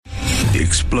the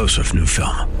explosive new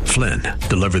film, Flynn,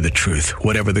 Deliver the Truth,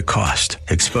 Whatever the Cost,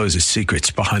 exposes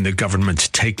secrets behind the government's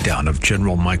takedown of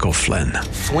General Michael Flynn.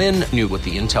 Flynn knew what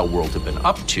the intel world had been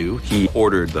up to. He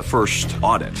ordered the first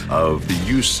audit of the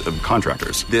use of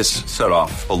contractors. This set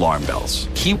off alarm bells.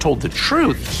 He told the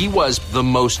truth. He was the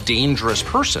most dangerous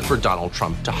person for Donald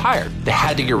Trump to hire. They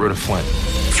had to get rid of Flynn.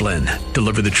 Flynn,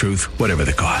 Deliver the Truth, Whatever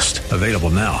the Cost. Available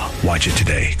now. Watch it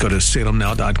today. Go to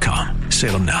salemnow.com.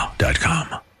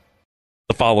 salemnow.com.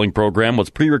 The following program was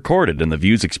pre-recorded, and the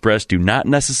views expressed do not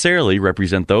necessarily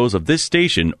represent those of this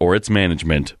station or its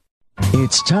management.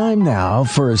 It's time now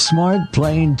for a smart,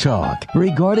 plain talk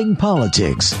regarding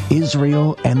politics,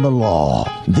 Israel, and the law.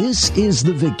 This is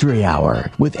the Victory Hour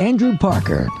with Andrew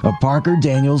Parker of Parker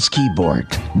Daniels Keyboard.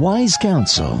 Wise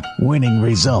counsel, winning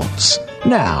results.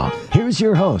 Now, here's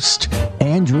your host,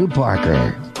 Andrew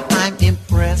Parker. I'm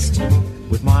impressed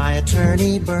with my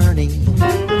attorney, Bernie.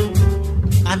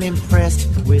 I'm impressed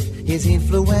with his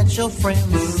influential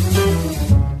friends.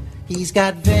 He's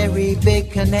got very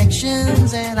big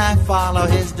connections, and I follow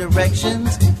his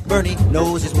directions. Bernie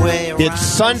knows his way around. It's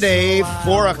Sunday,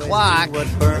 4 o'clock,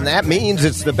 and that means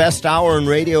it's the best hour in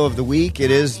radio of the week.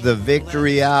 It is the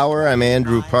Victory Hour. I'm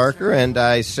Andrew Parker, and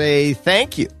I say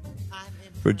thank you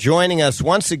for joining us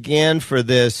once again for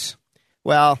this,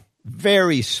 well,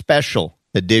 very special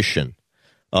edition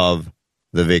of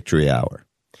the Victory Hour,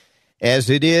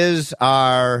 as it is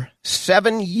our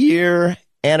 7-year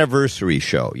anniversary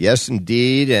show. Yes,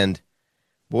 indeed, and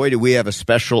boy, do we have a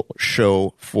special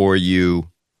show for you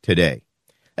today.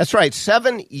 That's right,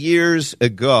 7 years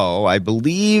ago, I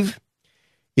believe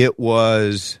it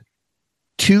was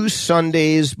 2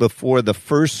 Sundays before the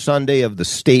first Sunday of the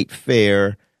State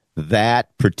Fair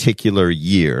that particular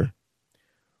year,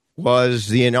 was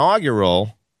the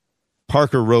inaugural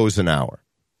Parker Rosen Hour,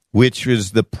 which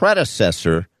was the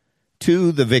predecessor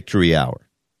to the Victory Hour.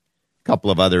 A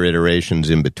couple of other iterations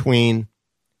in between.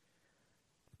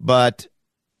 But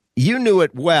you knew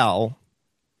it well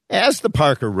as the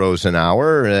Parker Rosen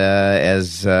Hour,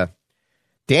 as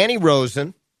Danny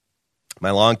Rosen,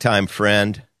 my longtime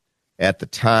friend, at the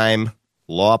time,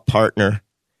 law partner,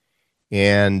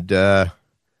 and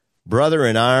brother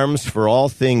in arms for all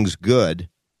things good,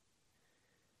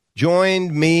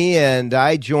 joined me, and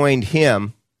I joined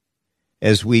him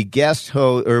as we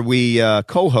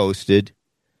co-hosted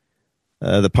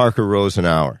the Parker Rosen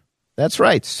Hour. That's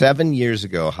right, 7 years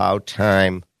ago. How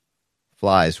time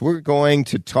flies. We're going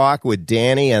to talk with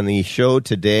Danny on the show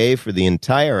today for the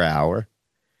entire hour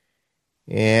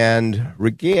and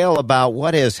regale about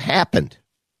what has happened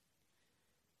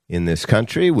in this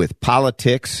country with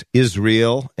politics,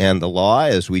 Israel, and the law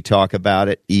as we talk about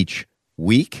it each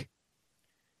week.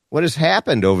 What has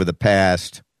happened over the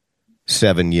past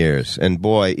 7 years? And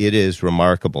boy, it is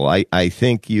remarkable. I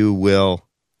think you will,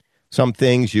 some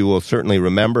things you will certainly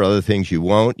remember, other things you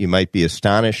won't. You might be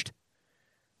astonished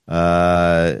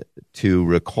to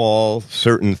recall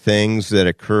certain things that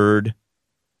occurred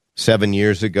 7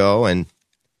 years ago. And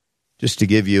just to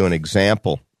give you an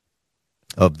example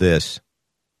of this,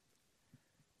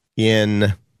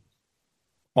 in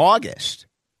August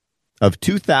of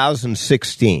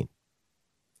 2016,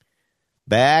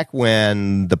 back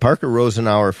when the Parker Rosen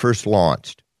Hour first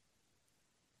launched,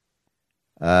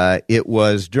 it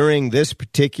was during this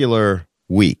particular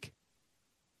week.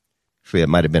 Actually, it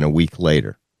might have been a week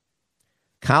later.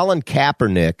 Colin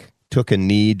Kaepernick took a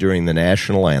knee during the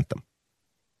national anthem,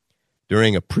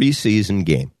 during a preseason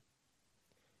game.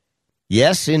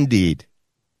 Yes, indeed.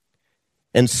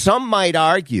 And some might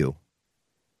argue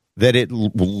that it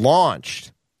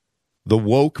launched the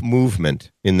woke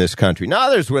movement in this country. Now,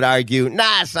 others would argue,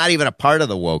 it's not even a part of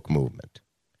the woke movement.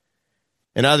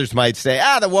 And others might say,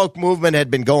 the woke movement had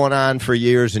been going on for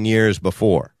years and years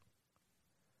before.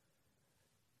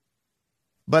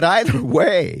 But either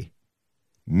way,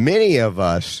 many of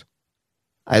us,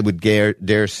 I would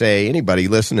dare say anybody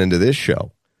listening to this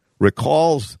show,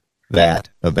 recalls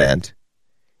that event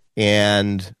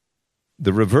and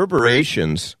the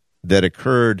reverberations that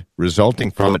occurred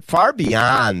resulting from it, far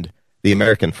beyond the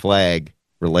American flag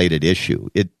related issue.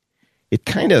 It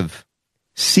kind of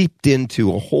seeped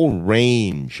into a whole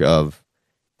range of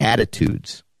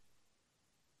attitudes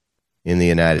in the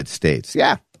United States.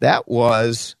 Yeah, that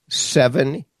was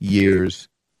 7 years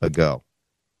ago.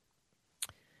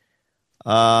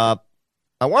 I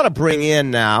want to bring in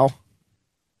now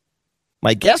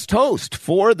my guest host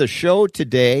for the show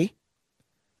today,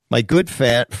 my good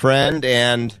friend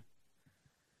and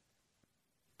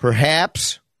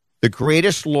perhaps the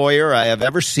greatest lawyer I have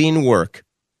ever seen work,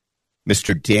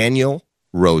 Mr. Daniel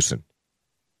Rosen.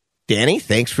 Danny,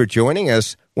 thanks for joining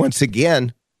us once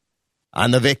again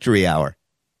on the Victory Hour.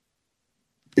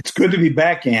 It's good to be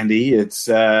back, Andy. It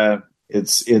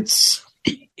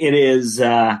is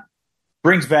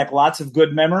brings back lots of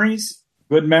good memories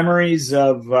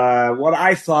of what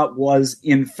I thought was,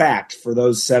 in fact, for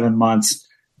those 7 months,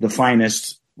 the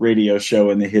finest radio show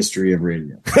in the history of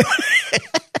radio.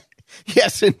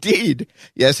 Yes, indeed.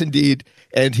 Yes, indeed.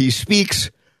 And he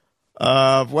speaks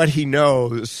of what he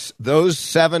knows. Those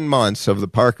 7 months of the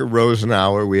Parker Rosen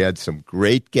Hour, we had some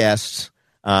great guests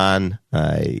on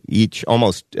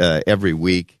almost every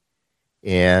week.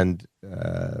 And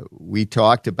we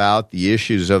talked about the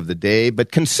issues of the day,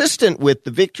 but consistent with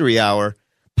the Victory Hour,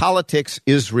 politics,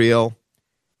 Israel,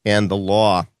 and the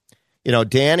law. You know,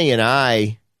 Danny and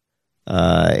I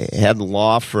had the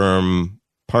law firm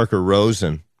Parker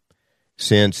Rosen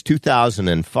since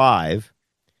 2005,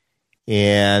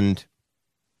 and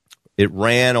it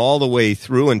ran all the way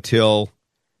through until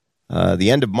the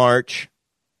end of March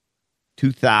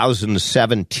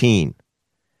 2017.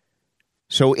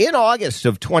 So in August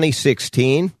of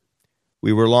 2016,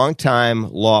 we were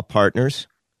longtime law partners.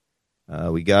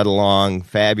 We got along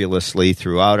fabulously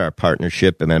throughout our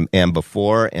partnership and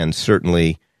before, and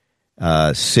certainly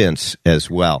since as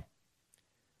well.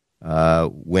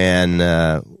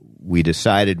 When we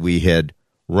decided we had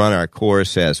run our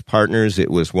course as partners,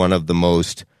 it was one of the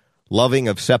most loving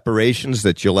of separations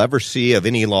that you'll ever see of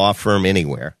any law firm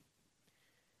anywhere.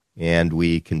 And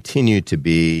we continue to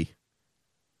be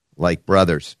like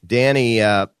brothers. Danny,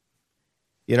 I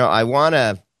want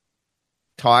to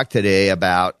talk today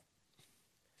about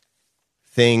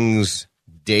things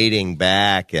dating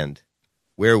back and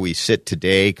where we sit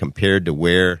today compared to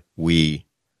where we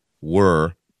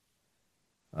were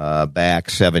back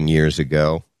 7 years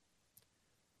ago.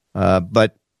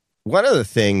 But one of the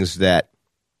things that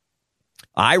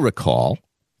I recall,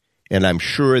 and I'm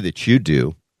sure that you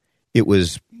do, it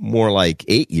was more like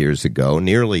 8 years ago,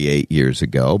 nearly 8 years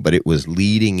ago, but it was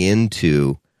leading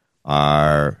into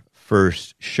our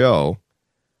first show,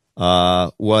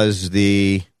 was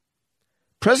the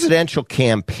presidential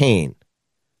campaign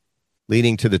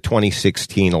leading to the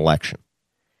 2016 election.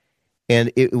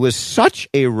 And it was such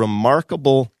a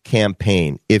remarkable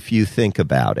campaign, if you think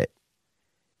about it,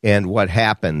 and what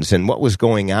happens and what was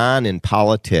going on in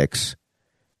politics,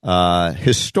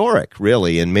 historic,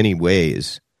 really, in many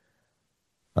ways.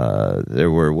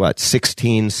 There were,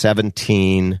 16,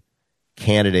 17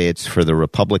 candidates for the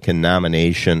Republican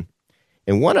nomination.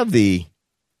 And one of the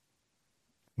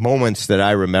moments that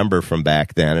I remember from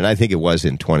back then, and I think it was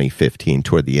in 2015,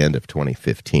 toward the end of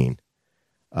 2015,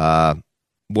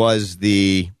 was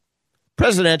the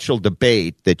presidential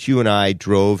debate that you and I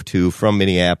drove to from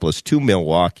Minneapolis to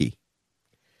Milwaukee.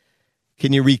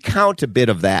 Can you recount a bit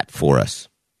of that for us?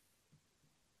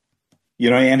 You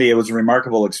know, Andy, it was a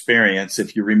remarkable experience.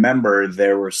 If you remember,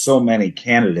 there were so many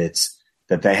candidates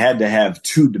that they had to have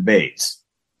two debates.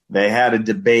 They had a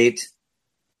debate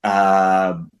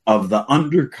of the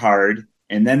undercard,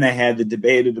 and then they had the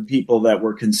debate of the people that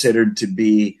were considered to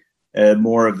be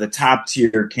more of the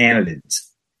top-tier candidates.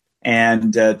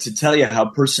 And to tell you how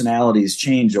personalities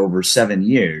change over 7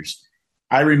 years,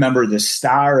 I remember the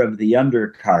star of the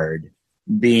undercard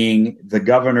being the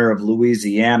governor of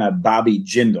Louisiana, Bobby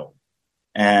Jindal.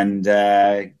 And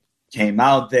came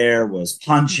out there, was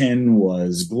punching,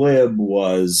 was glib,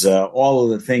 was all of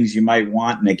the things you might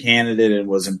want in a candidate, and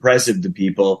was impressive to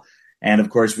people. And, of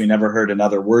course, we never heard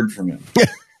another word from him.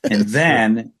 And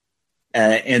then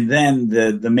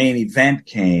the main event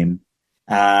came.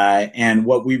 And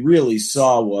what we really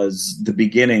saw was the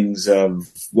beginnings of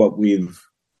what we've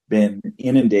been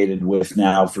inundated with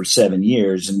now for 7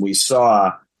 years. And we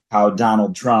saw how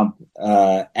Donald Trump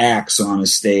acts on a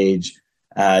stage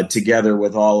together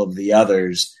with all of the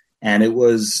others. And it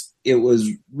was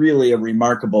really a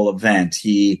remarkable event.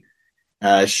 He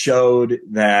showed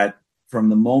that from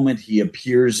the moment he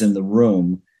appears in the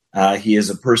room, he is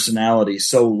a personality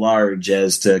so large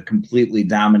as to completely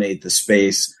dominate the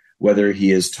space, whether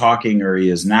he is talking or he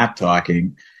is not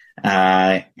talking.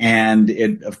 And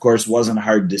it, of course, wasn't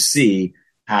hard to see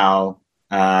how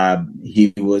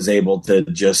he was able to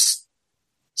just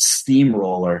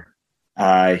steamroller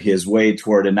his way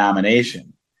toward a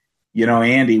nomination. You know,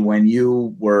 Andy, when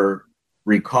you were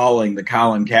recalling the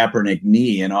Colin Kaepernick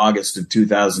knee in August of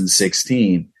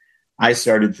 2016, I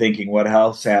started thinking what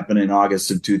else happened in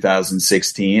August of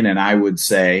 2016. And I would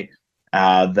say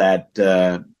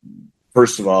that,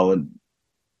 first of all,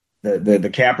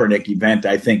 the Kaepernick event,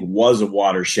 I think, was a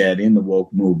watershed in the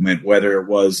woke movement. Whether it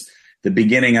was the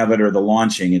beginning of it or the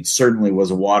launching, it certainly was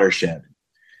a watershed.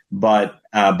 But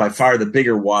by far the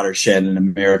bigger watershed in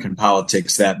American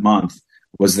politics that month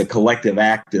was the collective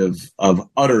act of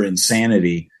utter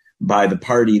insanity by the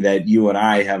party that you and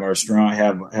I have a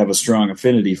strong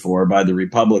affinity for, by the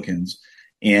Republicans,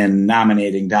 in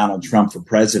nominating Donald Trump for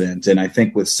president. And I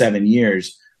think with 7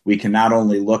 years, we can not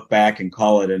only look back and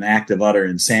call it an act of utter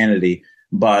insanity,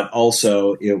 but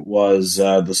also it was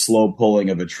the slow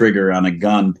pulling of a trigger on a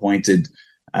gun pointed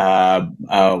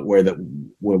with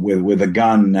a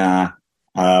gun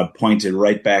pointed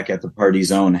right back at the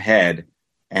party's own head.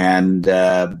 And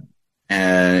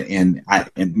in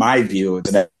my view,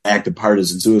 it's an act of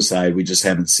partisan suicide. We just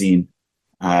haven't seen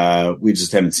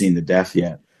the death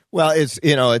yet. Well,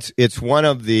 it's one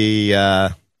of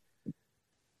the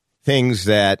things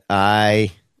that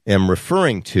I am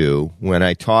referring to when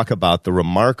I talk about the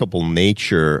remarkable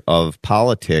nature of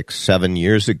politics 7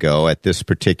 years ago at this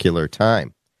particular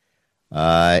time.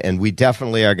 And we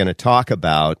definitely are going to talk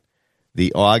about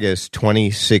the August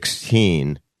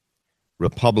 2016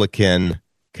 Republican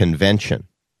convention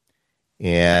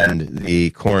and the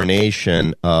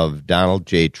coronation of Donald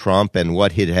J. Trump and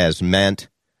what it has meant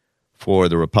for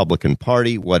the Republican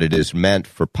Party, what it has meant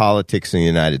for politics in the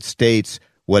United States,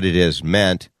 what it has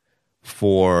meant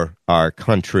for our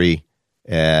country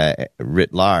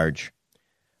writ large.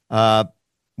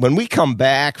 When we come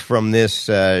back from this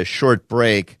short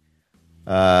break,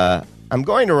 I'm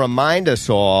going to remind us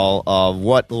all of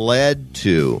what led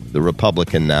to the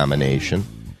Republican nomination.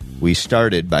 We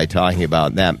started by talking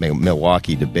about that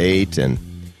Milwaukee debate, and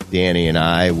Danny and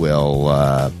I will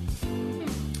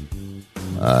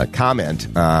comment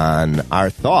on our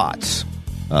thoughts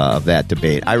of that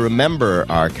debate. I remember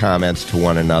our comments to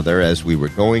one another as we were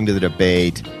going to the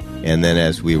debate and then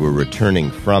as we were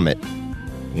returning from it,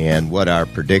 and what our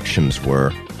predictions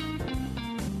were.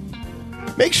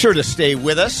 Make sure to stay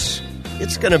with us.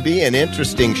 It's going to be an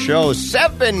interesting show.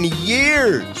 7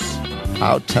 years!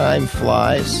 How time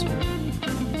flies.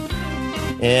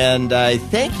 And I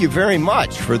thank you very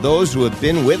much for those who have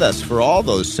been with us for all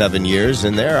those 7 years,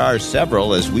 and there are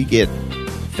several as we get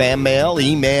fan mail,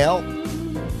 email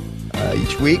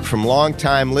each week from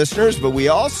longtime listeners, but we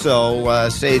also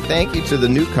say thank you to the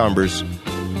newcomers.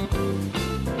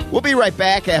 We'll be right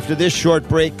back after this short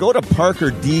break. Go to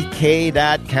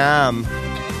parkerdk.com.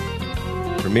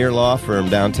 Premier law firm,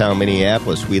 downtown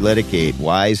Minneapolis. We litigate.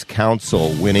 Wise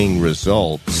counsel, winning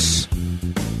results.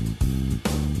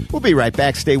 We'll be right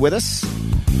back. Stay with us.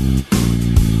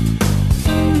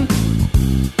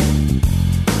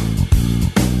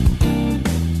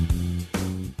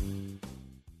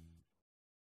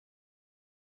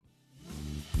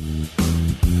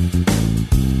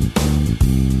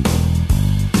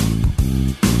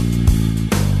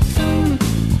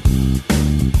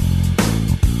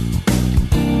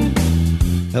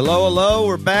 Hello,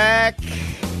 we're back.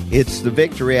 It's the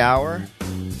Victory Hour.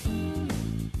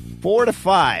 4 to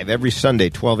 5 every Sunday,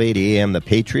 1280 a.m. The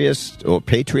Patriot,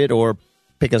 or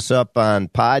pick us up on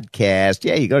podcast.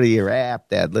 Yeah, you go to your app,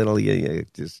 that little, you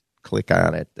just click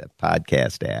on it, the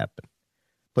podcast app.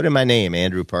 Put in my name,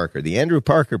 Andrew Parker. The Andrew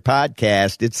Parker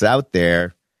Podcast, it's out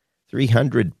there.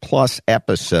 300-plus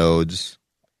episodes.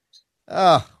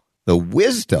 Oh, the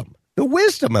wisdom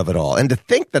of it all. And to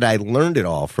think that I learned it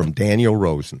all from Daniel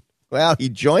Rosen. Well, he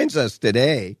joins us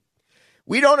today.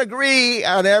 We don't agree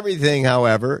on everything,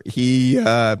 however. He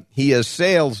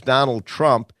assails Donald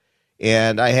Trump,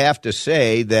 and I have to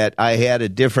say that I had a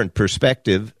different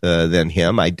perspective than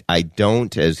him. I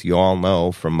don't, as you all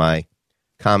know from my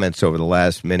comments over the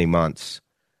last many months,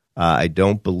 I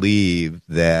don't believe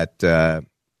that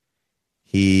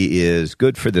he is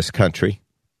good for this country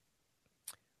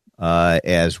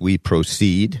as we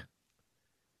proceed.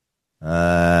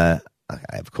 I,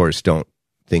 of course, don't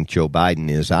think Joe Biden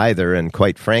is either, and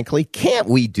quite frankly, can't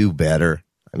we do better?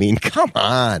 I mean, come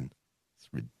on. It's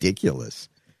ridiculous.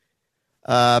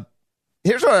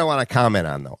 Here's what I want to comment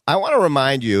on, though. I want to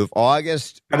remind you of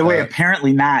August. By the way,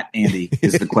 apparently not, Andy,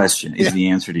 is the question, is the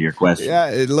answer to your question. Yeah,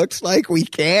 it looks like we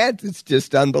can't. It's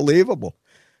just unbelievable.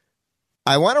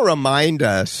 I want to remind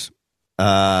us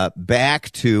back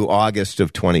to August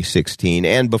of 2016,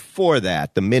 and before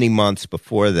that, the many months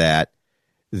before that,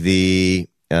 the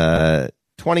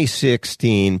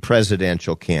 2016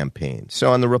 presidential campaign.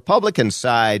 So on the Republican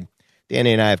side,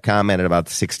 Danny and I have commented about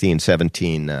the 16,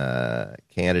 17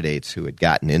 candidates who had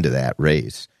gotten into that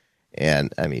race.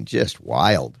 And, I mean, just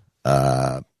wild.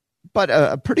 But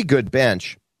a pretty good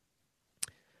bench.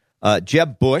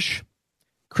 Jeb Bush,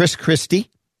 Chris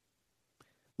Christie,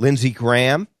 Lindsey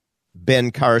Graham,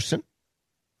 Ben Carson,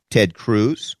 Ted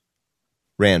Cruz,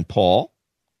 Rand Paul,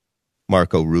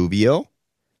 Marco Rubio,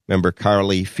 remember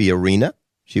Carly Fiorina?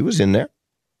 She was in there.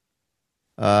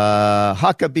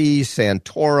 Huckabee,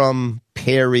 Santorum,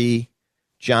 Perry,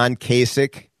 John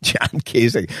Kasich. John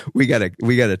Kasich. We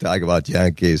gotta talk about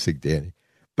John Kasich, Danny.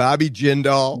 Bobby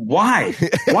Jindal. Why?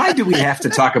 Why do we have to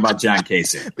talk about John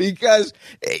Kasich? Because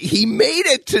he made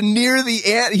it to near the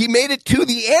end. He made it to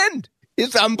the end.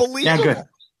 It's unbelievable. Yeah, good.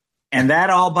 And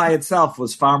that all by itself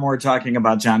was far more talking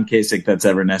about John Kasich that's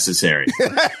ever necessary.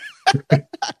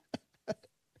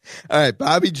 All right,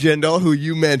 Bobby Jindal, who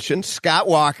you mentioned, Scott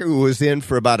Walker, who was in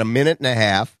for about a minute and a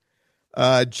half,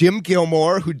 Jim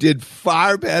Gilmore, who did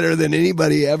far better than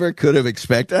anybody ever could have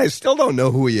expected. I still don't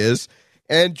know who he is.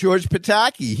 And George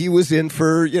Pataki, he was in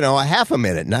for, a half a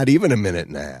minute, not even a minute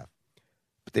and a half.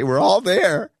 But they were all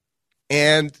there.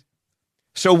 And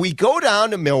so we go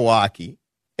down to Milwaukee,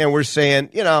 and we're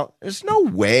saying, there's no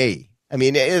way. I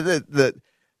mean, the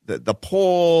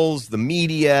polls, the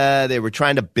media, they were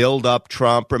trying to build up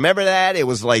Trump. Remember that? It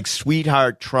was like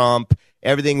sweetheart Trump.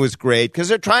 Everything was great because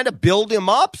they're trying to build him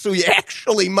up so he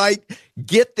actually might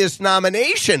get this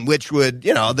nomination, which would,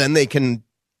 then they can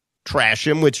trash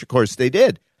him, which of course they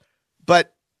did.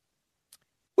 But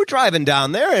we're driving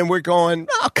down there and we're going,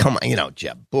 oh, come on,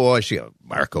 Jeb Bush,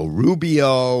 Marco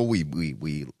Rubio.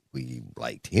 We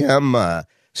liked him.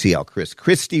 See how Chris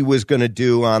Christie was going to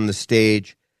do on the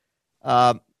stage.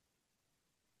 And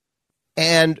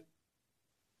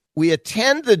we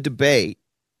attend the debate.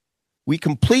 We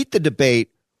complete the debate.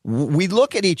 We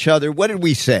look at each other. What did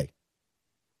we say?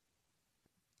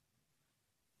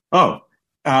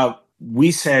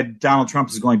 We said Donald Trump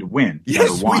is going to win.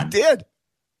 Yes, we did.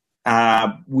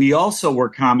 We also were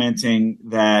commenting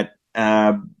that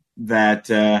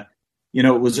it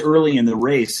was early in the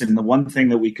race, and the one thing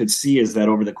that we could see is that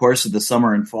over the course of the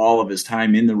summer and fall of his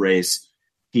time in the race,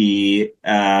 he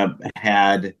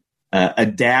had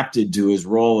adapted to his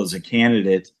role as a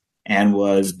candidate and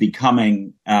was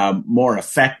becoming more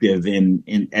effective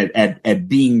at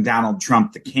being Donald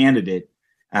Trump the candidate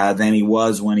than he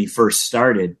was when he first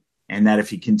started. And that if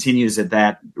he continues at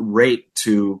that rate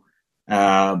to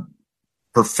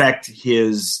perfect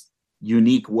his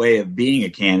unique way of being a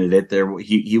candidate,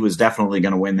 he was definitely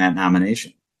going to win that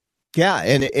nomination. Yeah,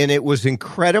 and it was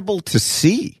incredible to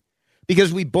see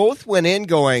because we both went in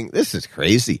going, this is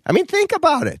crazy. I mean, think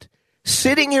about it.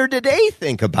 Sitting here today,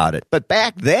 think about it. But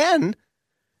back then,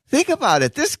 think about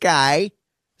it. This guy,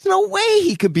 there's no way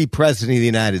he could be president of the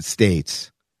United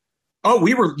States. Oh,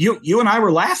 you and I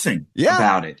were laughing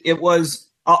about it. It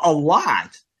was a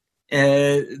lot.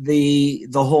 The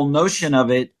whole notion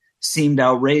of it seemed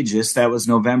outrageous. That was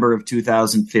November of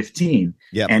 2015.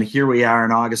 Yep. And here we are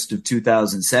in August of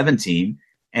 2017.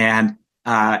 And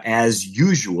as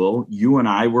usual, you and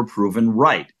I were proven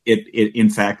right. It in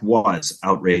fact was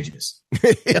outrageous.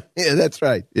 Yeah, that's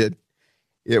right. It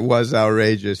was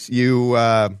outrageous.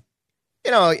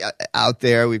 Out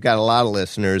there, we've got a lot of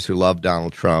listeners who love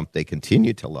Donald Trump. They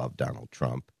continue to love Donald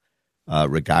Trump,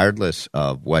 regardless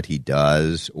of what he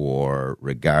does or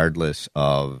regardless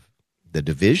of the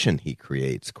division he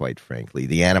creates, quite frankly,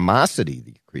 the animosity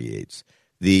that he creates,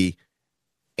 the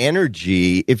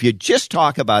energy. If you just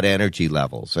talk about energy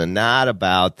levels and not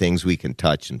about things we can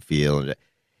touch and feel,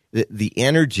 the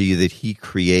energy that he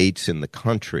creates in the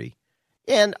country,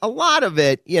 and a lot of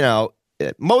it,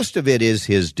 most of it is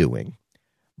his doing.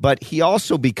 But he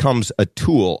also becomes a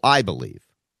tool, I believe,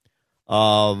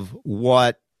 of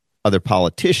what other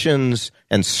politicians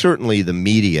and certainly the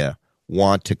media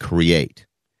want to create.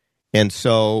 And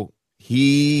so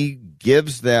he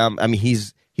gives them,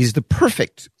 he's the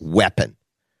perfect weapon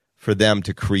for them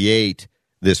to create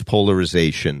this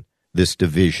polarization, this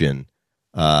division,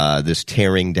 this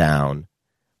tearing down.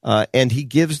 And he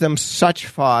gives them such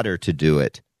fodder to do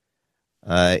it.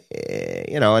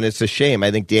 And it's a shame.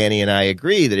 I think Danny and I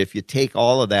agree that if you take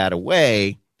all of that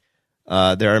away,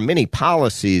 there are many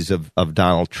policies of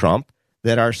Donald Trump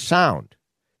that are sound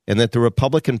and that the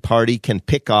Republican Party can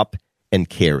pick up and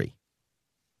carry.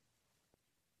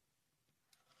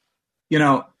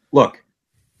 Look,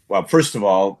 well, first of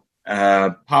all,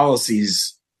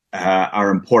 policies are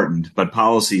important, but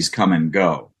policies come and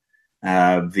go.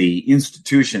 The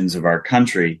institutions of our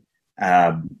country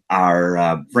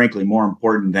are frankly more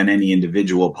important than any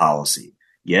individual policy.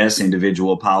 Yes,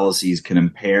 individual policies can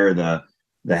impair the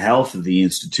health of the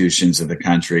institutions of the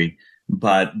country,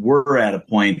 but we're at a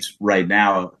point right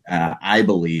now, I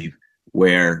believe,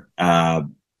 where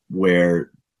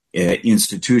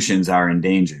institutions are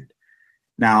endangered.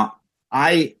 Now,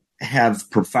 I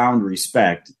have profound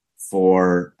respect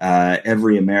for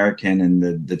every American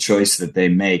and the choice that they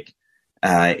make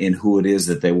in who it is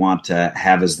that they want to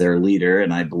have as their leader.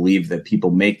 And I believe that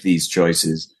people make these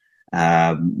choices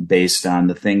based on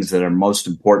the things that are most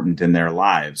important in their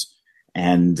lives.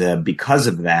 And because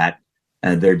of that,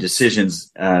 their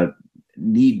decisions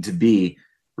need to be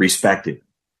respected.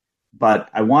 But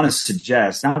I want to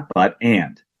suggest, I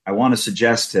want to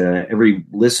suggest to every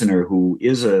listener who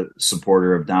is a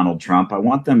supporter of Donald Trump, I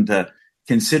want them to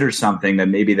consider something that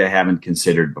maybe they haven't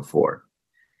considered before.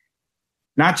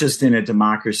 Not just in a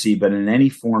democracy, but in any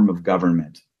form of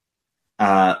government.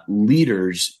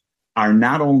 Leaders are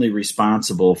not only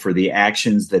responsible for the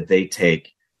actions that they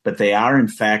take, but they are in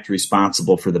fact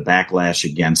responsible for the backlash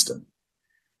against them,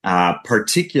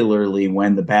 particularly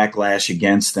when the backlash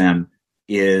against them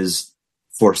is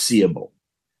foreseeable.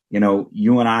 You know,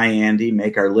 you and I, Andy,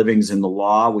 make our livings in the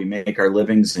law. We make our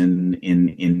livings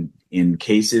in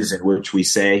cases in which we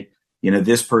say, you know,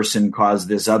 this person caused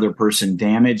this other person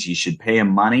damage. You should pay him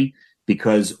money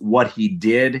because what he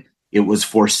did, it was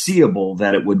foreseeable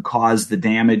that it would cause the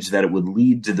damage, that it would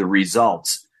lead to the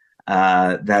results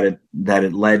that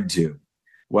it led to.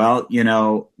 Well, you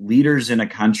know, leaders in a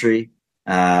country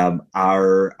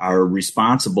are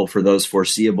responsible for those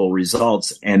foreseeable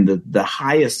results, and the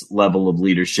highest level of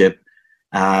leadership,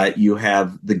 you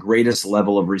have the greatest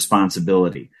level of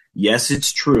responsibility. Yes,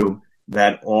 it's true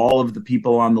that all of the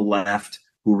people on the left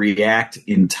who react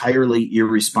entirely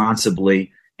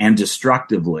irresponsibly and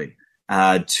destructively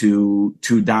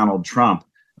to Donald Trump,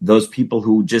 those people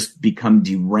who just become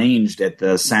deranged at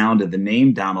the sound of the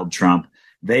name Donald Trump,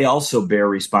 they also bear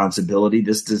responsibility.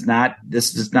 This does not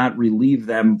relieve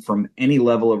them from any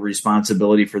level of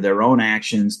responsibility for their own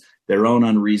actions, their own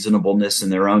unreasonableness,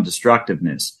 and their own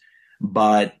destructiveness.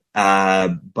 But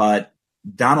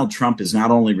Donald Trump is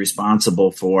not only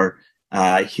responsible for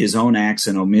his own acts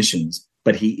and omissions,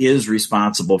 but he is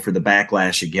responsible for the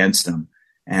backlash against him.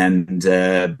 And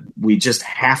we just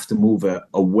have to move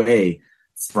away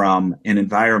from an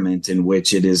environment in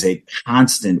which it is a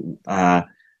constant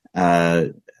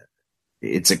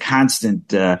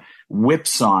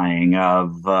whipsawing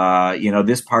of,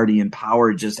 this party in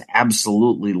power just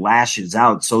absolutely lashes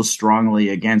out so strongly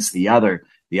against the other.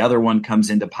 The other one comes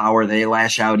into power, they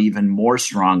lash out even more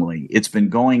strongly. It's been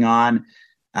going on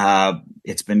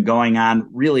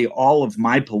really all of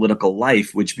my political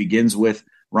life, which begins with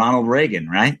Ronald Reagan,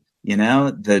 right? You know,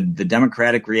 the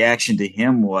Democratic reaction to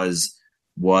him was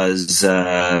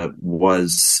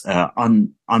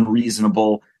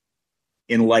unreasonable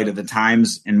in light of the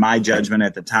times, in my judgment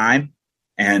at the time.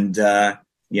 And, and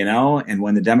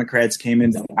when the Democrats came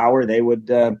into power,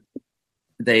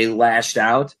 they lashed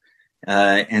out.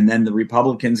 And then the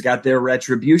Republicans got their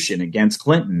retribution against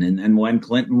Clinton. And when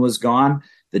Clinton was gone,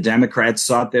 the Democrats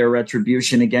sought their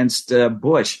retribution against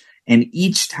Bush. And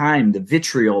each time the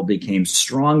vitriol became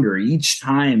stronger. Each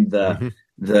time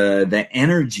the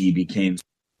energy became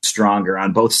stronger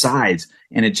on both sides.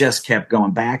 And it just kept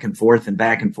going back and forth and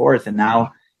back and forth. And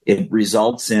now it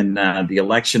results in the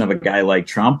election of a guy like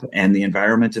Trump and the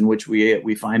environment in which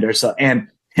we find ourselves. And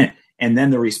then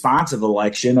the responsive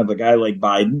election of a guy like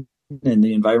Biden and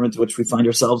the environment in which we find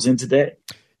ourselves in today.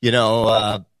 You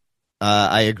know,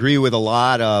 I agree with a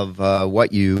lot of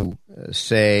what you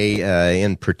say.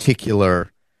 In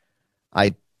particular,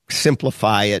 I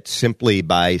simplify it simply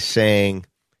by saying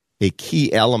a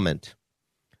key element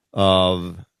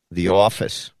of the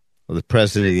office of the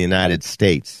President of the United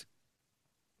States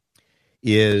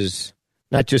is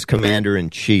not just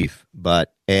commander-in-chief,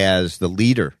 but as the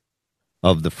leader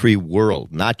of the free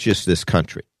world, not just this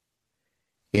country,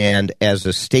 and as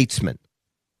a statesman.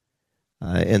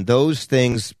 And those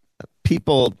things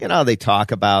people, they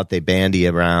talk about, they bandy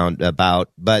around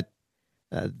about, but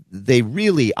they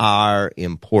really are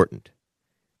important.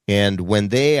 And when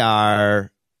they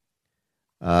are,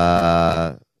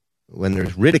 when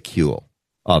there's ridicule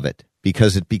of it,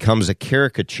 because it becomes a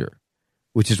caricature,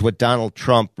 which is what Donald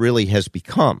Trump really has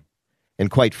become. And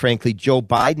quite frankly, Joe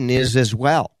Biden is as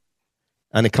well,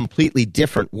 in a completely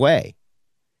different way.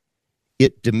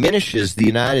 It diminishes the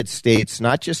United States,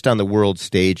 not just on the world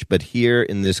stage, but here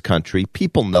in this country.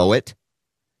 People know it.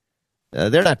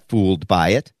 They're not fooled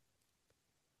by it.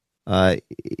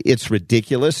 It's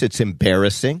ridiculous. It's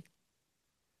embarrassing.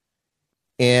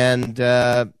 And,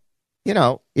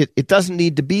 it doesn't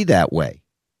need to be that way.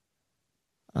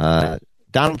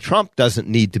 Donald Trump doesn't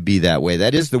need to be that way.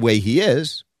 That is the way he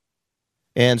is.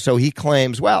 And so he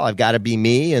claims, well, I've got to be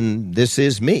me, and this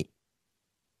is me.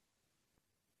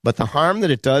 But the harm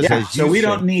that it does, so we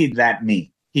don't need that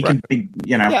me. He can be,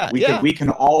 we can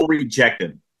all reject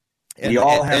him. And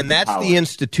that's power. The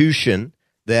institution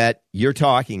that you're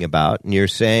talking about, and you're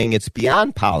saying it's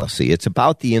beyond policy. It's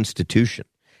about the institution,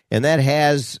 and that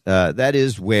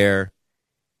is where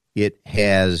it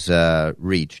has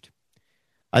reached.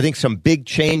 I think some big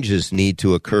changes need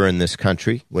to occur in this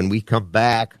country. When we come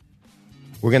back,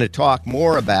 we're going to talk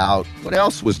more about what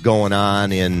else was going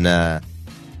on in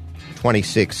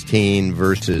 2016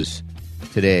 versus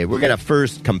today. We're going to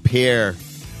first compare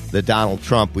the Donald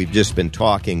Trump we've just been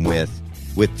talking with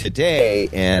today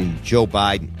and Joe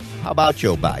Biden. How about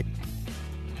Joe Biden?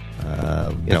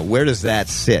 Where does that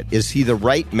sit? Is he the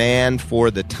right man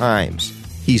for the times?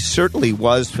 He certainly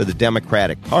was for the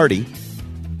Democratic Party.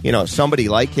 Somebody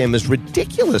like him is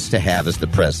ridiculous to have as the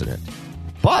president.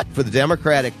 But for the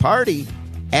Democratic Party,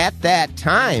 at that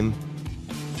time,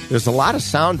 there's a lot of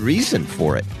sound reason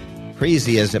for it,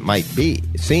 crazy as it might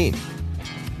seem.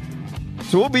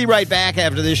 So we'll be right back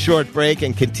after this short break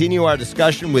and continue our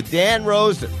discussion with Dan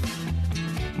Rosen,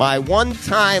 my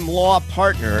one-time law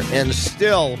partner and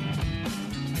still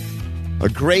a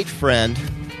great friend,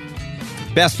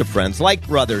 best of friends, like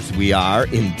brothers we are,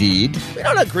 indeed. We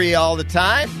don't agree all the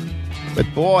time, but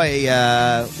boy,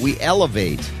 we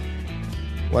elevate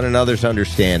one another's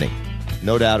understanding.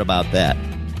 No doubt about that.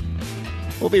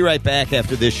 We'll be right back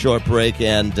after this short break,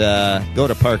 and go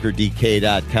to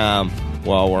parkerdk.com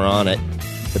while we're on it.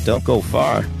 But don't go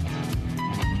far.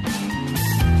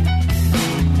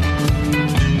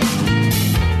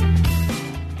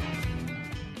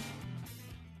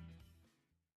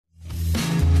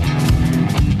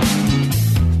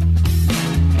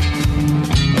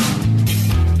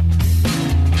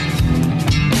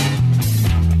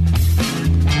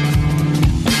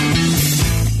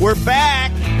 We're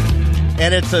back,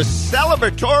 and it's a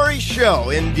celebratory show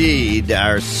indeed,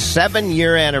 our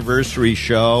 7-year anniversary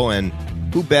show, and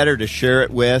who better to share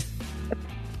it with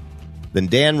than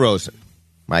Dan Rosen,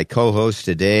 my co-host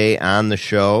today on the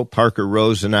show. Parker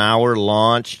Rosen Hour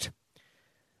launched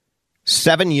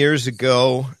 7 years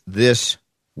ago this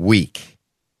week.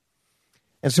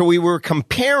 And so we were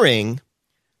comparing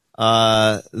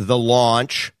the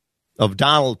launch of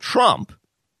Donald Trump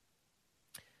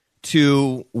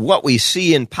to what we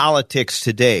see in politics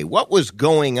today. What was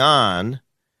going on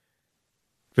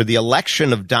for the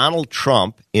election of Donald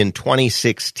Trump in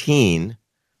 2016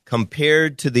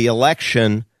 compared to the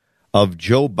election of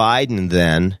Joe Biden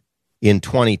then in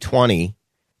 2020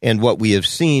 and what we have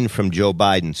seen from Joe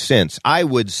Biden since. I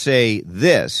would say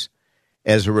this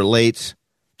as it relates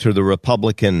to the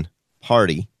Republican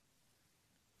Party.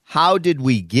 How did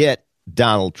we get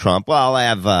Donald Trump? Well,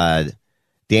 I'll have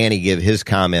Danny give his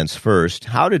comments first.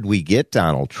 How did we get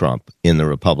Donald Trump in the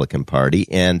Republican Party,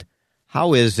 and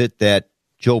how is it that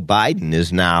Joe Biden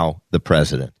is now the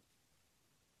president?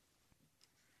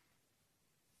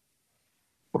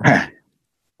 Well,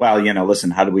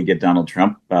 listen, how did we get Donald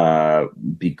Trump?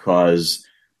 Because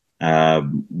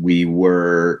we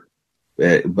were,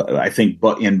 I think,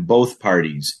 in both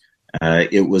parties,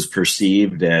 it was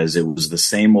perceived as it was the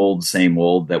same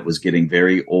old that was getting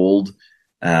very old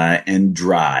and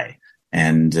dry.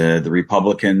 And the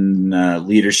Republican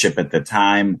leadership at the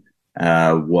time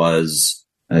was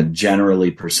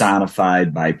generally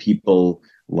personified by people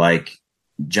like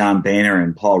John Boehner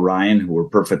and Paul Ryan, who were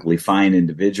perfectly fine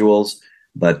individuals,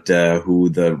 but who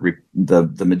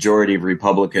the majority of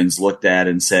Republicans looked at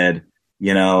and said,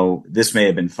 this may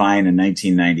have been fine in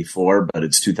 1994, but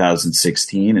it's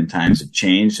 2016 and times have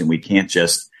changed, and we can't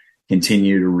just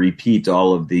continue to repeat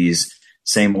all of these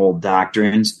same old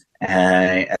doctrines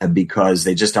because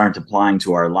they just aren't applying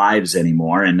to our lives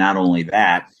anymore. And not only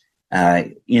that,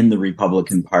 in the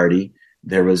Republican Party,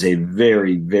 there was a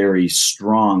very, very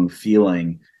strong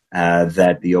feeling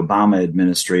that the Obama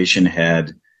administration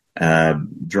had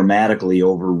dramatically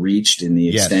overreached in the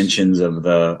extensions of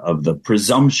the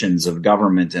presumptions of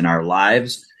government in our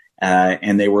lives,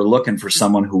 and they were looking for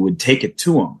someone who would take it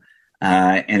to them.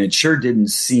 And it sure didn't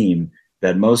seem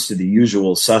that most of the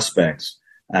usual suspects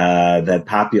that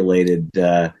populated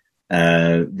the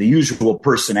usual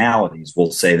personalities,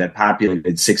 we'll say, that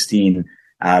populated 16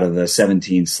 out of the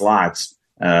 17 slots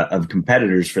of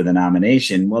competitors for the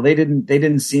nomination. Well, they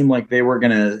didn't seem like they were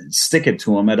going to stick it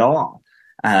to him at all.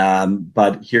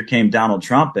 But here came Donald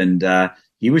Trump, and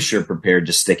he was sure prepared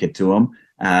to stick it to him.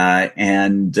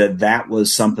 And that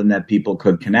was something that people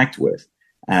could connect with.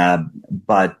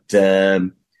 But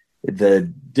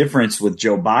the difference with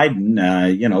Joe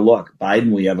Biden, look,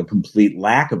 Biden, we have a complete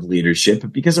lack of leadership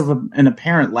because of an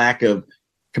apparent lack of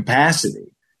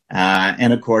capacity.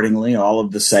 And accordingly, all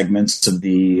of the segments of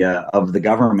the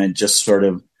government just sort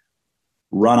of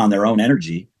run on their own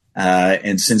energy.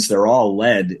 And since they're all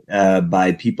led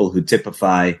by people who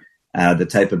typify the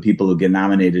type of people who get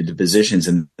nominated to positions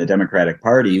in the Democratic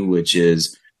Party, which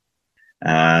is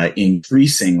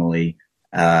increasingly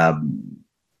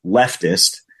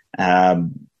leftist,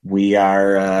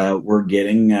 we're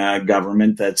getting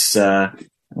government that's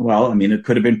it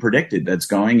could have been predicted, that's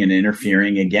going and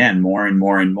interfering again more and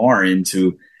more and more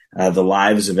into the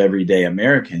lives of everyday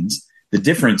Americans. The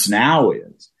difference now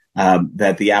is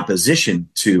that the opposition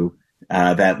to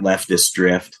that leftist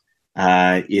drift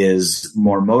is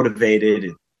more motivated,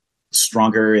 it's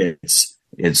stronger,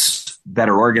 it's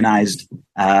better organized,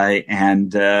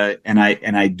 and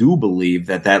I do believe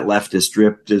that leftist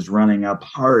drift is running up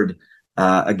hard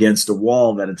against a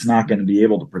wall that it's not going to be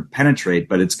able to penetrate,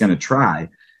 but it's going to try.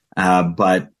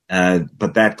 But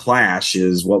that clash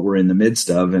is what we're in the midst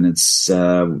of, and it's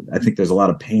I think there's a lot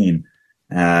of pain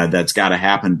that's got to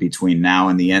happen between now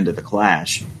and the end of the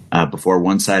clash before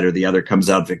one side or the other comes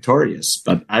out victorious.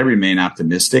 But I remain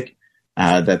optimistic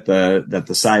that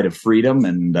the side of freedom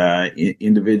and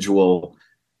individual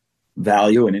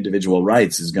value and individual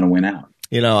rights is going to win out.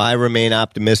 I remain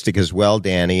optimistic as well,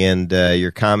 Danny, and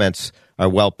your comments are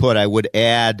well put. I would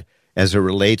add, as it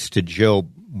relates to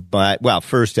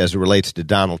first, as it relates to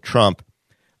Donald Trump,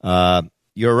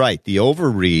 you're right. The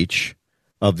overreach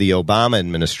of the Obama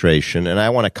administration, and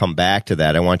I want to come back to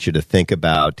that. I want you to think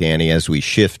about, Danny, as we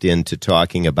shift into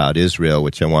talking about Israel,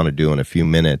 which I want to do in a few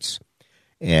minutes,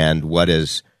 and what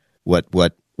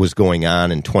was going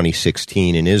on in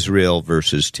 2016 in Israel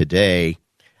versus today.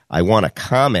 I want to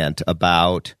comment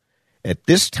about, at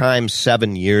this time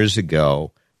 7 years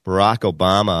ago, Barack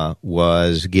Obama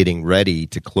was getting ready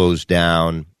to close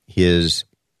down his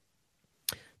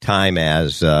time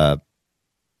as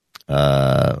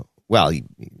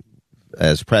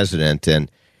as president, and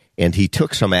he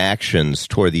took some actions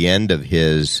toward the end of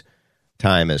his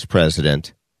time as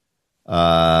president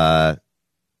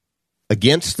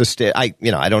against the state. I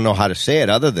don't know how to say it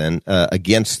other than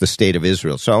against the state of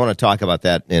Israel. So I want to talk about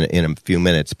that in a few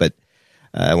minutes, but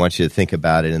I want you to think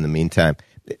about it in the meantime.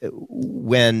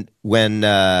 When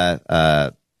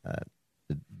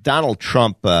Donald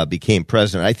Trump became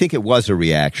president, I think it was a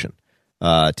reaction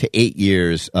to 8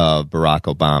 years of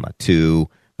Barack Obama, to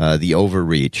the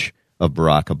overreach of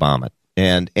Barack Obama,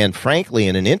 and frankly,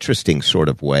 in an interesting sort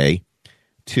of way,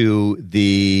 to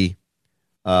the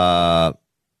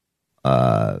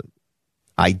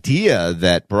idea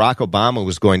that Barack Obama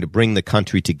was going to bring the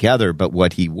country together, but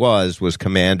what he was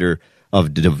commander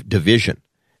of division.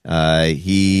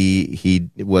 He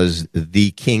was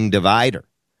the king divider.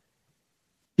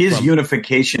 His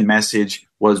unification message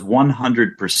was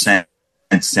 100%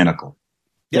 cynical.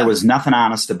 Yeah. There was nothing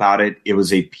honest about it. It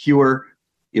was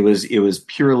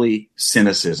purely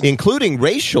cynicism, including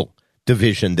racial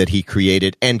division that he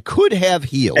created and could have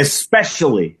healed.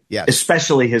 Especially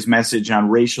his message on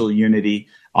racial unity,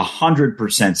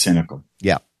 100% cynical.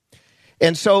 Yeah.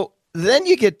 And so then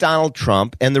you get Donald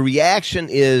Trump, and the reaction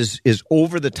is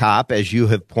over the top, as you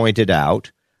have pointed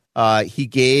out. He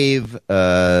gave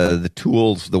the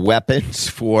tools, the weapons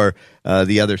for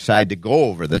the other side to go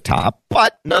over the top,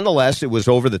 but nonetheless, it was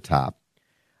over the top.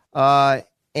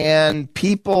 And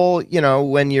people,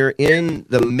 when you're in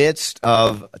the midst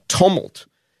of tumult,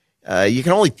 you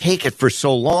can only take it for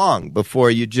so long before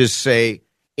you just say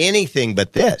anything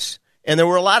but this. And there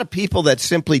were a lot of people that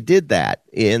simply did that,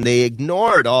 and they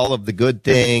ignored all of the good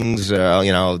things,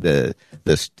 the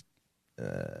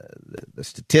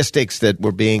statistics that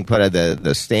were being put at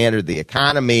the standard, the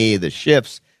economy, the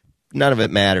shifts. None of it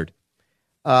mattered.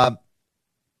 And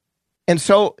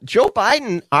so Joe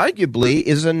Biden arguably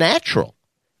is a natural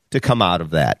to come out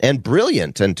of that, and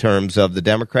brilliant in terms of the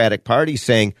Democratic Party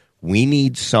saying we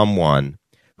need someone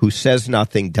who says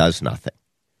nothing, does nothing,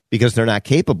 because they're not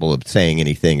capable of saying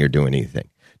anything or doing anything.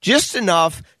 Just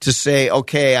enough to say,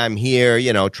 okay, I'm here,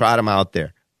 trot them out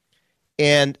there.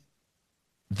 And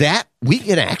that we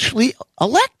can actually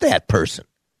elect that person.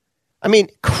 I mean,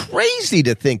 crazy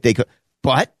to think they could.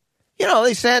 But,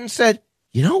 they sat and said,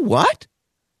 you know what?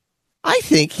 I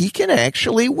think he can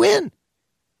actually win.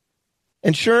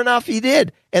 And sure enough, he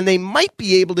did. And they might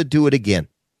be able to do it again.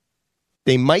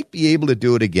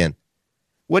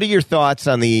 What are your thoughts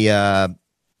on the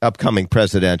upcoming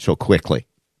presidential quickly?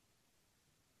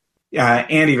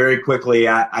 Andy, very quickly,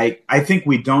 I think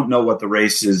we don't know what the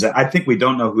race is. I think we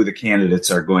don't know who the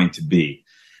candidates are going to be.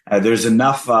 There's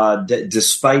enough,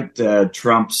 despite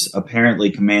Trump's apparently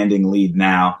commanding lead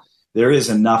now, there is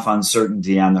enough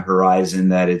uncertainty on the horizon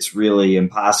that it's really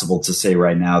impossible to say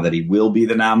right now that he will be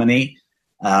the nominee.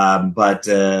 But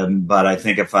I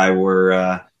think if I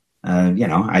were,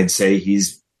 I'd say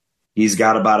he's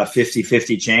got about a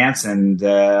 50-50 chance, and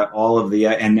all of the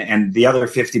and the other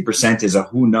 50% is a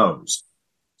who knows.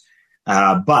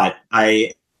 But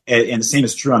and the same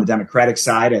is true on the Democratic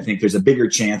side. I think there's a bigger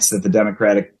chance that the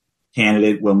Democratic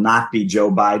candidate will not be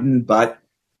Joe Biden, but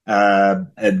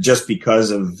just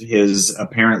because of his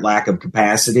apparent lack of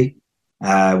capacity,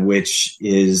 which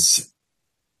is,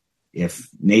 if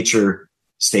nature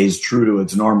stays true to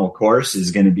its normal course,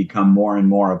 is going to become more and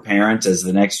more apparent as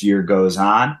the next year goes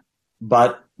on.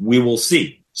 But we will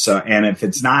see. So, and if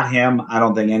it's not him, I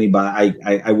don't think anybody,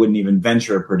 I wouldn't even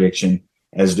venture a prediction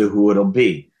as to who it'll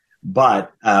be.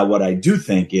 But what I do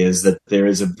think is that there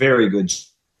is a very good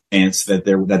chance that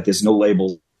this No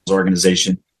Labels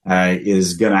organization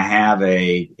is going to have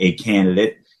a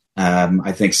candidate.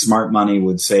 I think smart money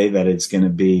would say that it's going to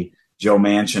be Joe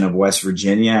Manchin of West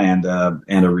Virginia and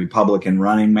a Republican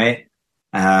running mate.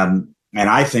 And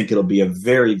I think it'll be a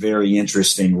very, very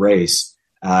interesting race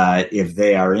if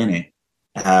they are in it,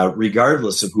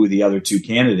 regardless of who the other two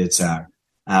candidates are.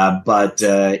 But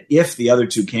if the other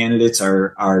two candidates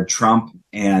are Trump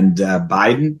and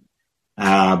Biden,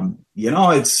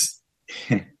 it's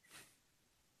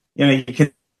you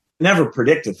can never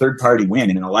predict a third party win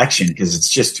in an election because it's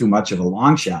just too much of a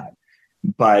long shot.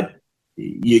 But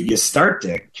you start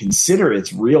to consider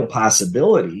its real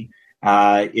possibility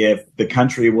if the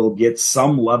country will get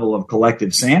some level of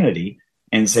collective sanity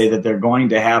and say that they're going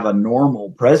to have a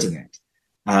normal president.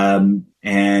 And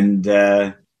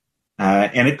it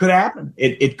could happen.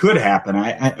 It could happen.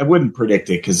 I wouldn't predict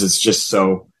it because it's just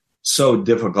so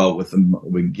difficult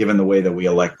given the way that we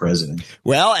elect presidents.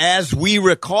 Well, as we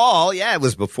recall, it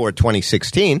was before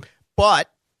 2016, but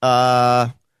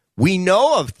we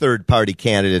know of third-party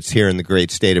candidates here in the great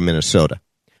state of Minnesota.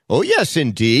 Oh, yes,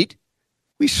 indeed.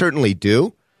 We certainly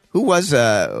do. Who was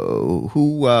it?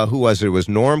 It was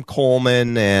Norm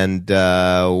Coleman and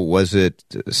was it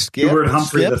Skip? Hubert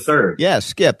Humphrey III. Yeah,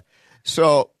 Skip.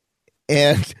 So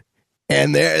and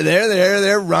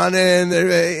they're running,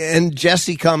 and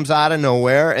Jesse comes out of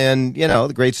nowhere, and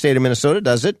the great state of Minnesota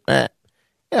does it.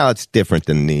 It's different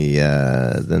than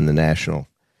the national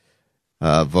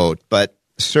vote, but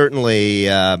certainly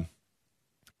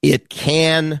it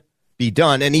can be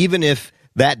done, and even if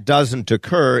that doesn't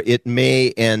occur, it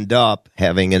may end up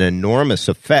having an enormous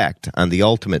effect on the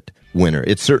ultimate winner.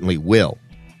 It certainly will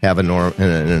have an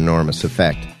enormous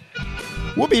effect.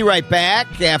 We'll be right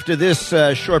back after this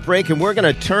short break, and we're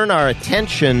going to turn our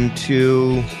attention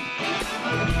to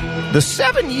the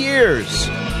 7 years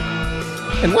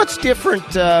and what's different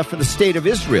for the state of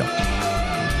Israel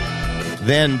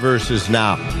then versus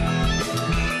now.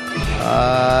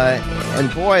 And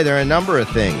boy, there are a number of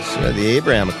things. The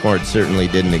Abraham Accord certainly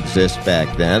didn't exist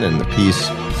back then, and the peace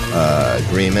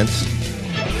agreements.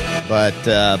 But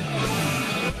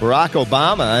Barack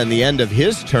Obama, in the end of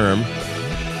his term,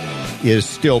 is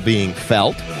still being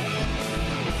felt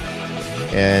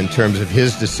in terms of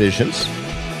his decisions.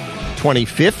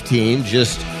 2015,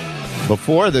 just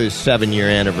before the 7-year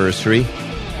anniversary,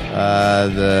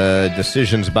 the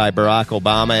decisions by Barack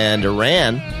Obama and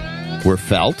Iran were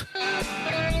felt.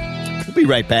 We'll be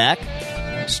right back.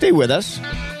 Stay with us.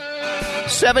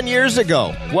 7 years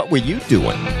ago, what were you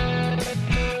doing?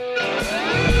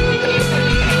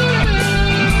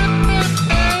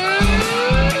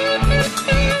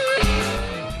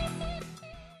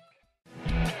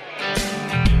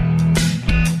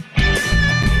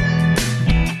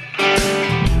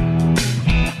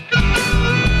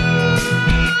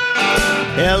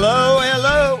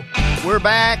 Hello. We're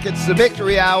back. It's the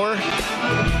Victory Hour.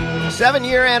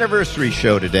 7-year anniversary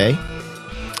show today.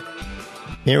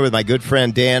 Here with my good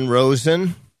friend Dan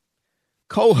Rosen,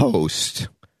 co-host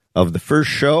of the first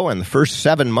show and the first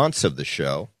 7 months of the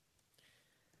show.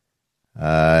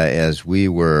 As we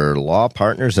were law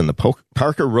partners in the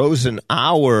Parker Rosen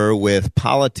Hour with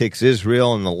Politics,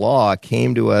 Israel, and the Law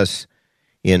came to us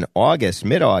in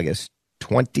mid-August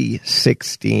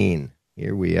 2016.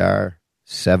 Here we are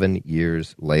 7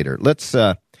 years later. Let's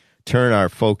turn our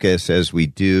focus, as we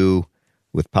do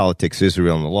with Politics,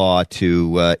 Israel, and the Law,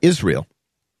 to Israel.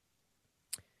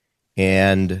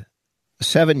 And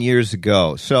 7 years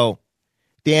ago. So,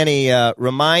 Danny,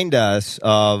 remind us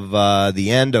of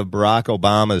the end of Barack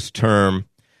Obama's term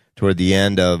toward the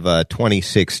end of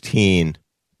 2016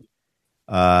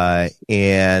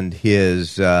 and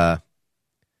his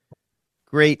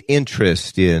great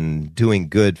interest in doing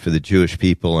good for the Jewish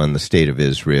people and the state of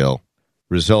Israel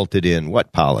resulted in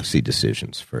what policy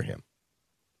decisions for him?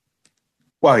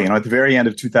 Well, at the very end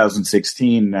of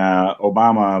 2016,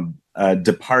 Obama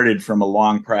departed from a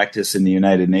long practice in the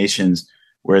United Nations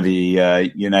where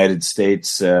the United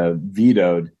States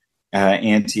vetoed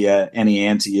any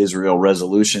anti-Israel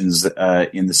resolutions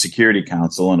in the Security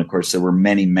Council. And of course, there were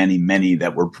many, many, many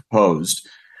that were proposed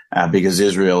because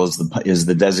Israel is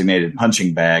the designated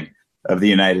punching bag of the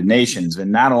United Nations.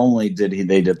 And not only did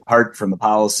they depart from the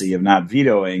policy of not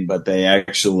vetoing, but they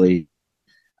actually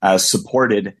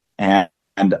supported and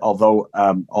although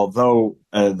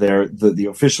the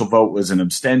official vote was an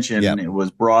abstention, Yep. It was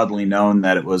broadly known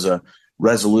that it was a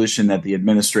resolution that the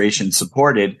administration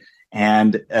supported.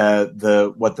 And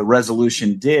what the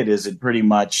resolution did is it pretty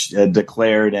much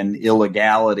declared an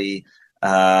illegality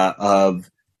of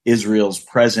Israel's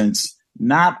presence,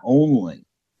 not only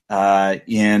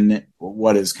in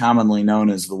what is commonly known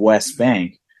as the West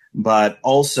Bank, but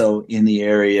also in the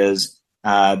areas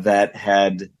that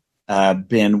had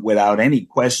been, without any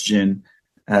question,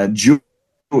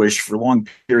 Jewish for long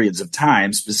periods of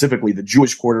time, specifically the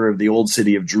Jewish quarter of the Old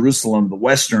City of Jerusalem, the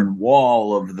Western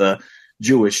Wall of the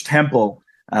Jewish Temple,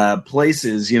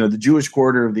 places. The Jewish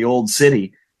quarter of the Old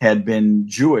City had been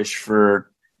Jewish for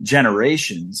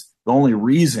generations. The only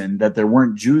reason that there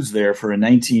weren't Jews there for a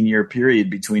 19-year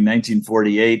period between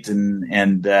 1948 and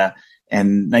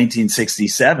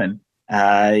 1967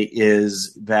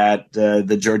 is that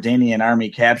the Jordanian army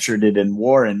captured it in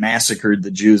war and massacred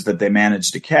the Jews that they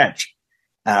managed to catch.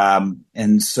 But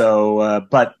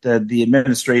the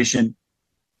administration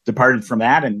departed from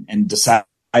that and decided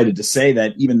to say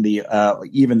that even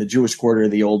the Jewish quarter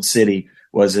of the Old City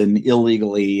was an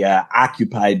illegally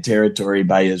occupied territory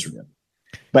by Israel.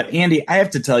 But Andy, I have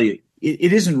to tell you,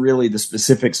 it isn't really the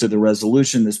specifics of the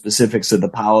resolution, the specifics of the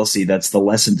policy that's the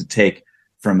lesson to take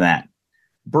from that.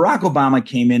 Barack Obama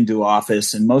came into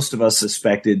office, and most of us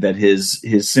suspected that his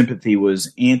sympathy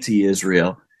was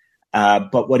anti-Israel.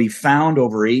 But what he found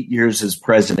over 8 years as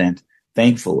president,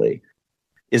 thankfully,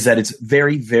 is that it's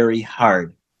very, very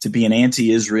hard to be an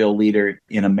anti-Israel leader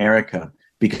in America,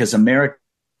 because America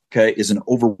is an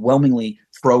overwhelmingly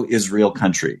pro-Israel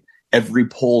country. Every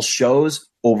poll shows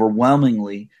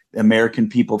overwhelmingly the American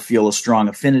people feel a strong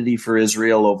affinity for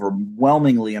Israel.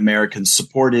 Overwhelmingly, Americans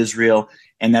support Israel,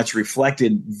 and that's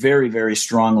reflected very, very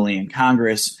strongly in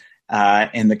Congress.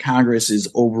 And the Congress is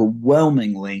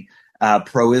overwhelmingly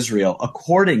pro-Israel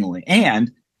accordingly.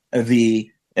 And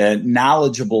the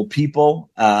knowledgeable people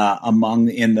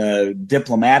in the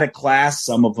diplomatic class,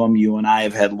 some of them you and I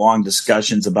have had long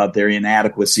discussions about their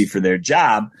inadequacy for their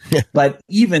job. But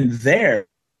even there,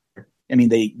 I mean,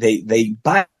 they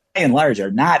by and large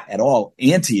are not at all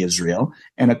anti-Israel.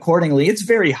 And accordingly, it's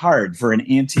very hard for an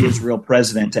anti-Israel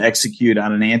president to execute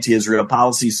on an anti-Israel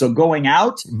policy. So going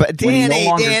out, but Danny,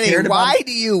 why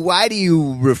do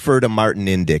you refer to Martin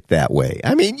Indyk that way?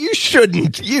 I mean, you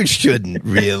shouldn't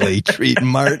really treat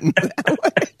Martin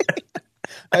that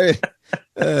way.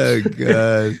 Oh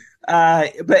God.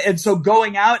 And so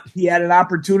going out, he had an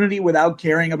opportunity without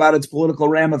caring about its political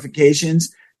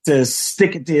ramifications to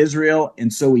stick it to Israel,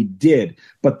 and so he did.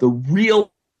 But the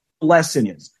real lesson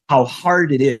is how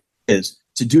hard it is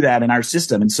to do that in our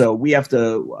system. And so we have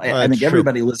to, I think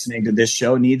everybody listening to this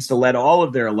show needs to let all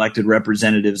of their elected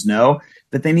representatives know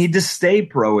that they need to stay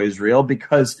pro-Israel,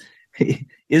 because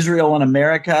Israel and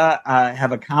America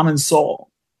have a common soul.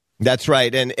 That's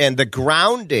right. And the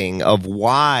grounding of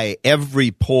why every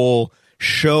poll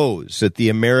shows that the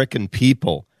American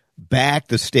people back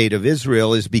the state of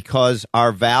Israel is because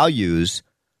our values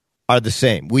are the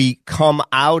same. We come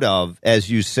out of, as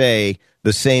you say,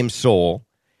 the same soul,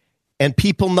 and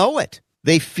people know it.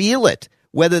 They feel it.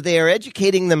 Whether they are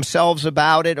educating themselves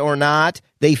about it or not,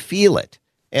 they feel it.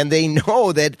 And they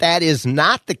know that that is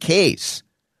not the case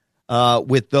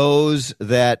with those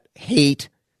that hate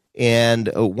and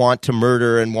want to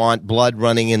murder and want blood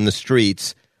running in the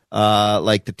streets,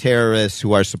 like the terrorists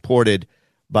who are supported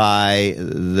by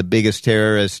the biggest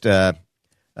terrorist, the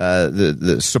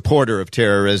supporter of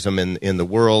terrorism in the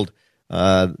world,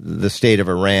 the state of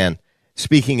Iran.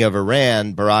 Speaking of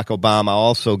Iran, Barack Obama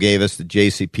also gave us the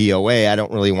JCPOA. I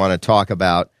don't really want to talk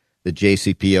about the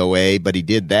JCPOA, but he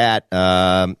did that,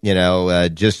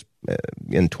 just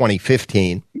in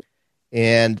 2015.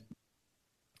 And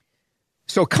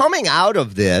so coming out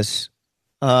of this,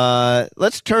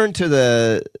 let's turn to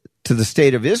the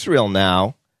state of Israel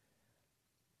now.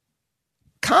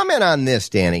 Comment on this,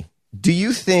 Danny. Do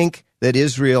you think that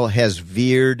Israel has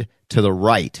veered to the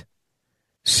right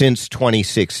since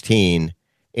 2016?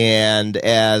 And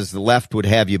as the left would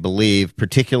have you believe,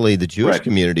 particularly the Jewish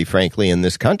community, frankly, in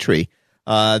this country,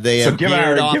 they have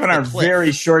veered off the cliff. Given our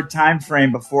very short time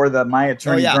frame before my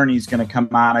attorney Bernie is going to come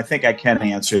on, I think I can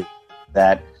answer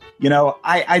that.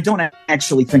 I don't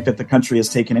actually think that the country has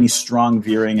taken any strong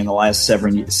veering in the last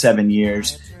 7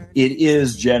 years. It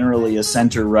is generally a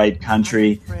center-right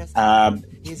country.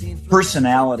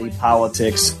 personality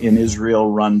politics in Israel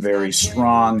run very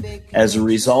strong. As a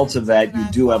result of that, you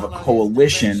do have a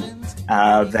coalition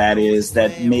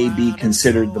that may be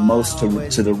considered the most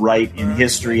to the right in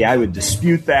history. I would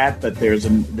dispute that, but there is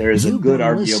a good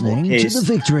arguable case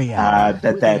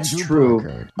that's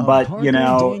true. But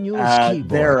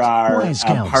there are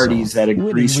parties that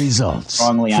agree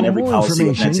strongly on every policy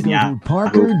of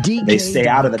Netanyahu. They stay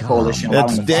out of the coalition.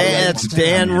 That's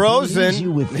Dan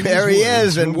Rosen. There he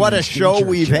is, and what a show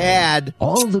we've had.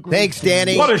 Thanks,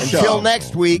 Danny. What a show. Until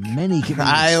next week,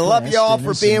 I love you all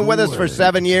for being with us for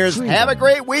 7 years. Have a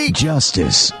great week.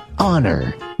 Justice,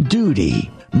 honor, duty,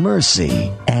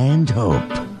 mercy, and hope.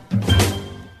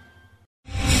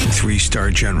 3-star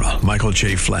General Michael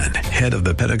J. Flynn, head of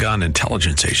the Pentagon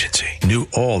Intelligence Agency, knew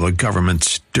all the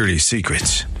government's dirty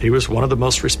secrets. He was one of the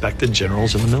most respected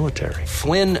generals in the military.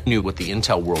 Flynn knew what the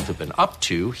intel world had been up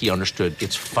to. He understood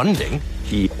its funding.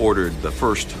 He ordered the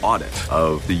first audit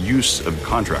of the use of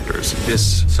contractors.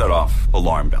 This set off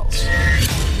alarm bells.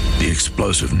 The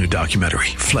explosive new documentary,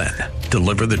 Flynn,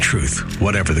 Deliver the Truth,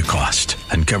 Whatever the Cost,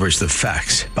 uncovers the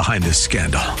facts behind this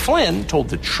scandal. Flynn told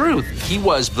the truth. He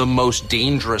was the most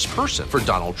dangerous person for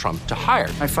Donald Trump to hire.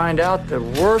 I find out the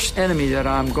worst enemy that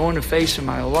I'm going to face in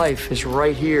my life is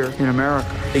right here in America.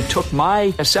 They took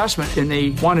my assessment and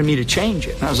they wanted me to change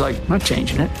it. And I was like, I'm not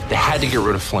changing it. They had to get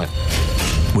rid of Flynn.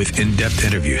 With in-depth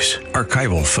interviews,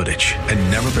 archival footage,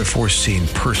 and never-before-seen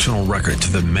personal records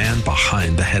of the man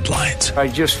behind the headlines. I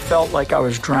just felt like I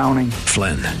was drowning.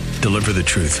 Flynn, Deliver the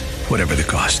Truth, Whatever the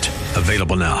Cost.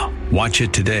 Available now. Watch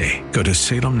it today. Go to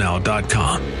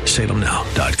salemnow.com.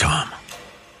 salemnow.com.